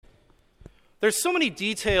There's so many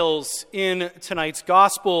details in tonight's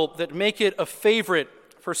gospel that make it a favorite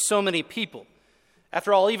for so many people.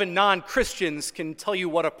 After all, even non-Christians can tell you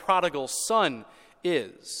what a prodigal son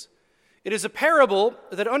is. It is a parable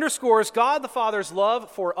that underscores God the Father's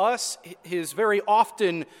love for us, his very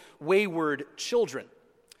often wayward children.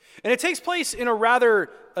 And it takes place in a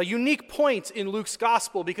unique point in Luke's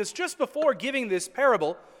gospel, because just before giving this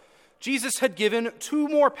parable, Jesus had given two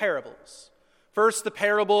more parables. First, the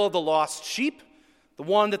parable of the lost sheep, the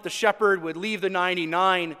one that the shepherd would leave the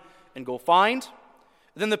 99 and go find.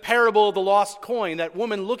 Then the parable of the lost coin, that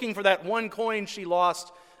woman looking for that one coin she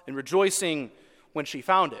lost and rejoicing when she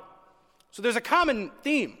found it. So there's a common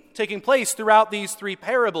theme taking place throughout these three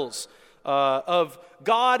parables of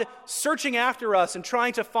God searching after us and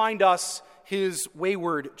trying to find us, his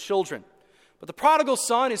wayward children. But the prodigal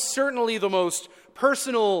son is certainly the most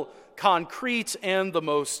personal, concrete, and the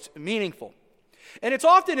most meaningful. And it's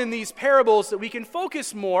often in these parables that we can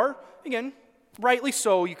focus more, again, rightly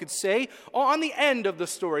so, you could say, on the end of the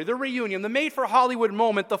story, the reunion, the made-for-Hollywood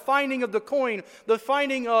moment, the finding of the coin, the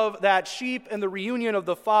finding of that sheep, and the reunion of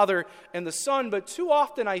the father and the son. But too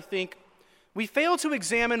often, I think, we fail to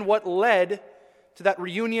examine what led to that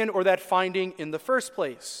reunion or that finding in the first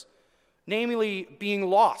place, namely being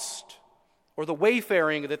lost, or the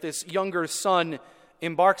wayfaring that this younger son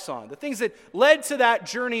embarks on, the things that led to that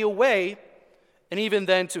journey away, and even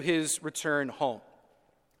then to his return home.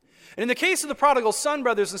 And in the case of the prodigal son,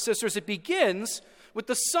 brothers and sisters, it begins with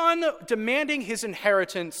the son demanding his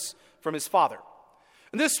inheritance from his father.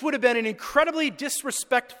 And this would have been an incredibly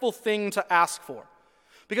disrespectful thing to ask for,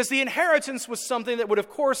 because the inheritance was something that would, of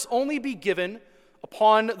course, only be given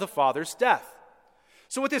upon the father's death.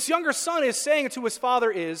 So what this younger son is saying to his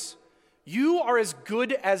father is, "You are as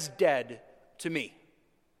good as dead to me."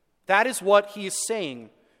 That is what he is saying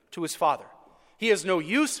to his father. He has no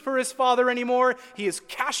use for his father anymore. He is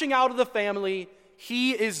cashing out of the family.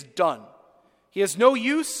 He is done. He has no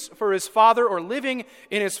use for his father or living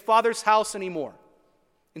in his father's house anymore.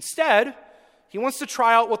 Instead, he wants to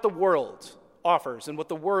try out what the world offers and what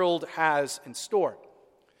the world has in store.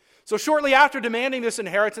 So shortly after demanding this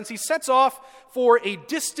inheritance, he sets off for a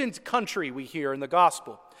distant country, we hear in the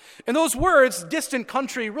gospel. And those words, distant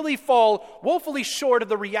country, really fall woefully short of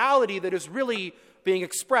the reality that is really being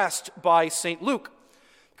expressed by St. Luke.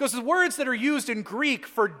 Because the words that are used in Greek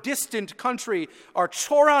for distant country are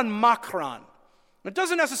choran makran. It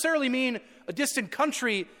doesn't necessarily mean a distant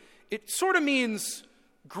country. It sort of means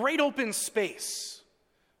great open space,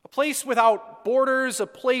 a place without borders, a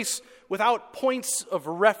place without points of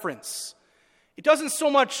reference. It doesn't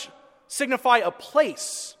so much signify a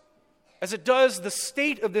place as it does the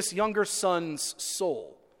state of this younger son's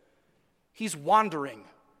soul. He's wandering.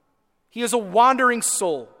 He is a wandering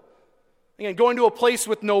soul. Again, going to a place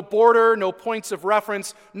with no border, no points of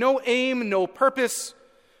reference, no aim, no purpose.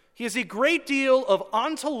 He has a great deal of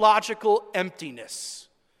ontological emptiness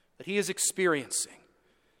that he is experiencing.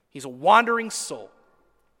 He's a wandering soul.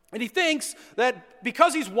 And he thinks that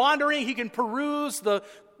because he's wandering, he can peruse the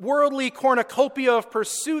worldly cornucopia of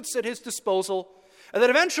pursuits at his disposal, and that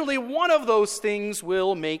eventually one of those things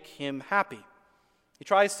will make him happy. He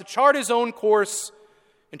tries to chart his own course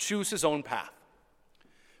and choose his own path.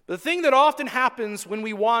 But the thing that often happens when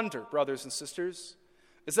we wander, brothers and sisters,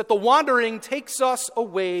 is that the wandering takes us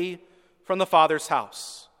away from the Father's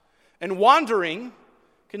house. And wandering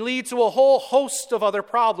can lead to a whole host of other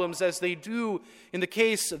problems, as they do in the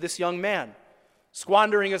case of this young man.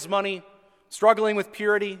 Squandering his money, struggling with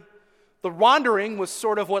purity. The wandering was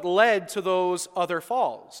sort of what led to those other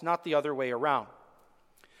falls, not the other way around.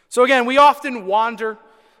 So again, we often wander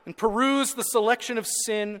and peruse the selection of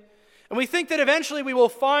sin, and we think that eventually we will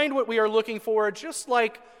find what we are looking for, just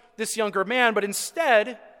like this younger man, but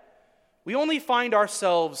instead, we only find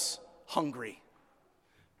ourselves hungry.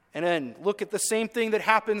 And then look at the same thing that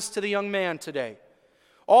happens to the young man today.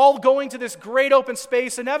 All going to this great open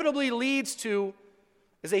space inevitably leads to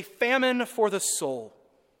is a famine for the soul.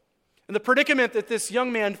 And the predicament that this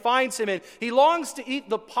young man finds him in, he longs to eat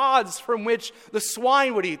the pods from which the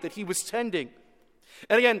swine would eat that he was tending.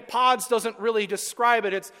 And again, pods doesn't really describe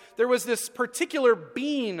it. There was this particular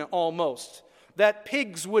bean almost that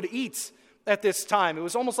pigs would eat at this time. It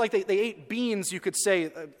was almost like they ate beans, you could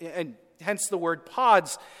say, and hence the word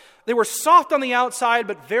pods. They were soft on the outside,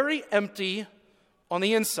 but very empty on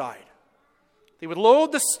the inside. They would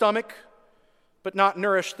load the stomach, but not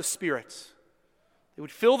nourish the spirit. They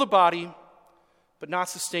would fill the body, but not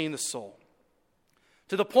sustain the soul.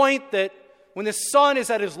 To the point that when the son is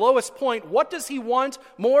at his lowest point, what does he want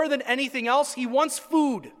more than anything else? He wants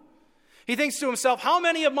food. He thinks to himself, how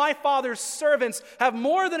many of my father's servants have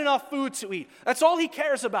more than enough food to eat? That's all he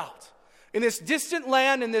cares about. In this distant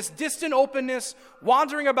land, in this distant openness,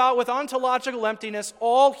 wandering about with ontological emptiness,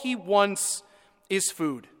 all he wants is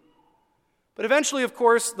food. But eventually, of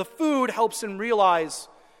course, the food helps him realize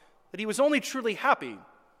that he was only truly happy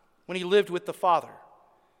when he lived with the Father.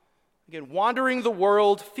 Again, wandering the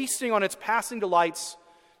world, feasting on its passing delights,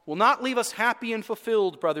 will not leave us happy and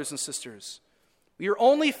fulfilled, brothers and sisters. We are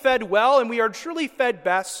only fed well, and we are truly fed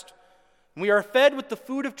best, and we are fed with the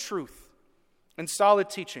food of truth and solid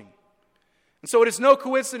teaching. And so it is no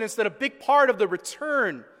coincidence that a big part of the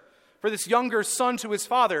return for this younger son to his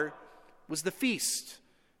father was the feast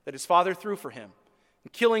that his father threw for him,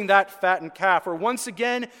 and killing that fattened calf, where once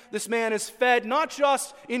again this man is fed not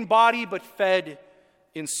just in body, but fed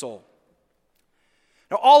in soul.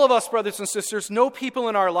 Now, all of us, brothers and sisters, know people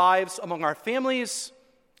in our lives, among our families,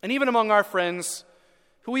 and even among our friends,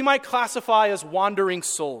 who we might classify as wandering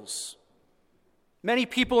souls. Many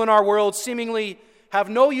people in our world seemingly have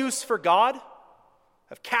no use for God,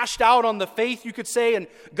 have cashed out on the faith, you could say, and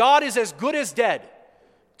God is as good as dead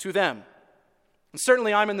to them. And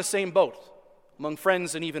certainly I'm in the same boat, among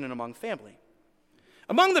friends and even among family.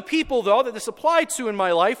 Among the people, though, that this applied to in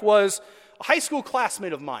my life was a high school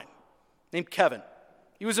classmate of mine named Kevin.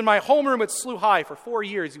 He was in my homeroom at SLU High for 4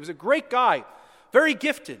 years. He was a great guy, very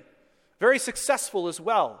gifted, very successful as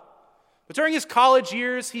well. But during his college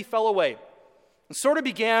years, he fell away and sort of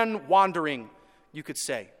began wandering, you could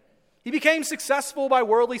say. He became successful by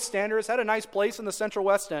worldly standards, had a nice place in the Central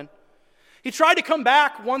West End. He tried to come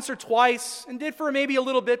back once or twice and did for maybe a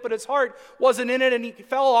little bit, but his heart wasn't in it, and he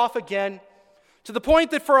fell off again, to the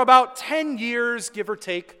point that for about 10 years, give or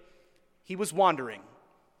take, he was wandering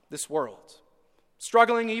this world,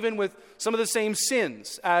 struggling even with some of the same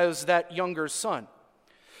sins as that younger son.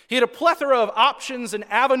 He had a plethora of options and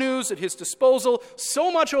avenues at his disposal,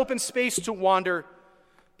 so much open space to wander,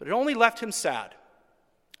 but it only left him sad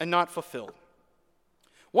and not fulfilled.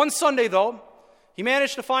 One Sunday, though, he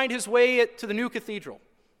managed to find his way to the new cathedral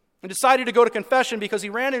and decided to go to confession because he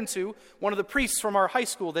ran into one of the priests from our high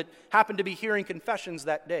school that happened to be hearing confessions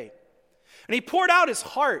that day. And he poured out his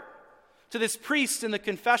heart to this priest in the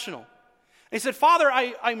confessional. And he said, "Father,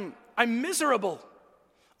 I'm miserable.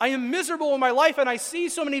 I am miserable in my life, and I see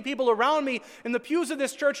so many people around me in the pews of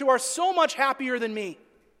this church who are so much happier than me.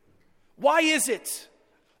 Why is it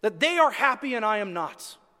that they are happy and I am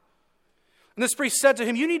not?" And this priest said to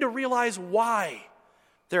him, "You need to realize why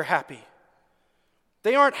they're happy.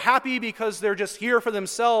 They aren't happy because they're just here for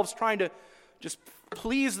themselves, trying to just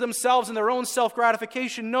please themselves and their own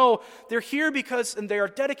self-gratification. No, they're here because and they are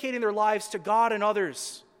dedicating their lives to God and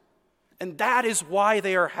others. And that is why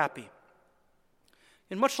they are happy."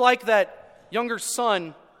 And much like that younger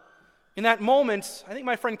son, in that moment, I think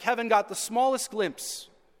my friend Kevin got the smallest glimpse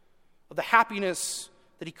of the happiness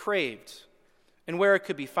that he craved and where it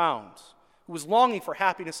could be found, who was longing for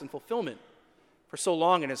happiness and fulfillment for so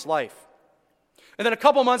long in his life. And then a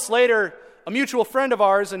couple months later, a mutual friend of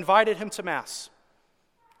ours invited him to Mass.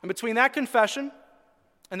 And between that confession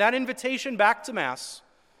and that invitation back to Mass,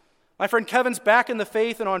 my friend Kevin's back in the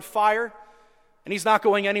faith and on fire, and he's not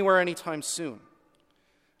going anywhere anytime soon.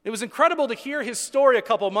 It was incredible to hear his story a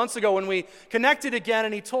couple months ago when we connected again,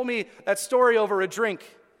 and he told me that story over a drink.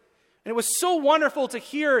 And it was so wonderful to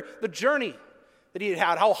hear the journey that he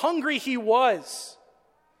had, how hungry he was,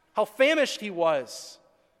 how famished he was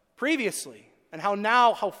previously, and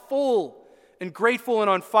how full and grateful and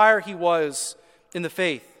on fire he was in the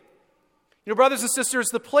faith. You know, brothers and sisters,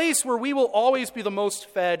 the place where we will always be the most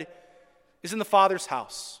fed is in the Father's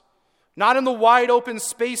house, not in the wide open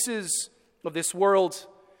spaces of this world.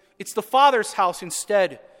 It's the Father's house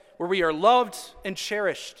instead, where we are loved and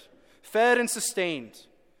cherished, fed and sustained.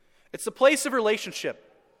 It's a place of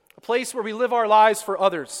relationship, a place where we live our lives for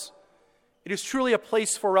others. It is truly a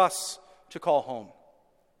place for us to call home.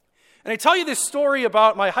 And I tell you this story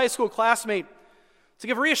about my high school classmate to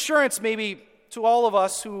give reassurance maybe to all of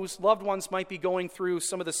us whose loved ones might be going through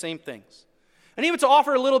some of the same things. And even to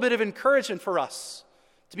offer a little bit of encouragement for us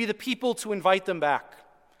to be the people to invite them back.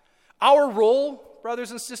 Our role, brothers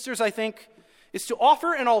and sisters, I think, is to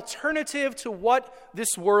offer an alternative to what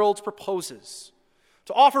this world proposes.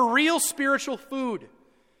 To offer real spiritual food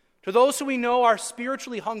to those who we know are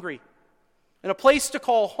spiritually hungry, and a place to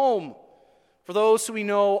call home for those who we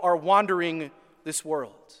know are wandering this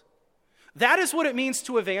world. That is what it means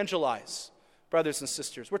to evangelize, brothers and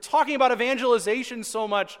sisters. We're talking about evangelization so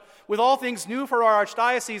much with All Things New for our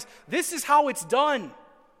archdiocese. This is how it's done.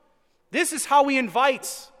 This is how we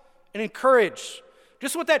invite and encourage.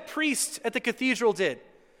 Just what that priest at the cathedral did.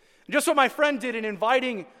 Just what my friend did in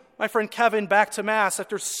inviting my friend Kevin back to Mass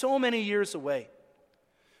after so many years away.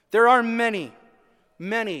 There are many,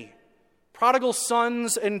 many prodigal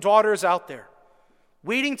sons and daughters out there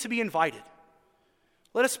waiting to be invited.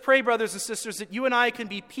 Let us pray, brothers and sisters, that you and I can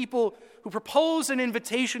be people who propose an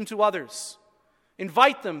invitation to others,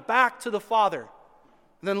 invite them back to the Father,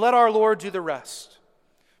 and then let our Lord do the rest.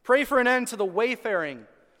 Pray for an end to the wayfaring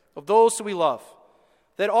of those who we love,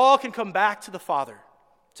 that all can come back to the Father,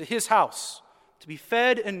 to his house, to be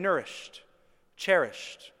fed and nourished,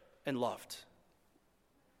 cherished and loved.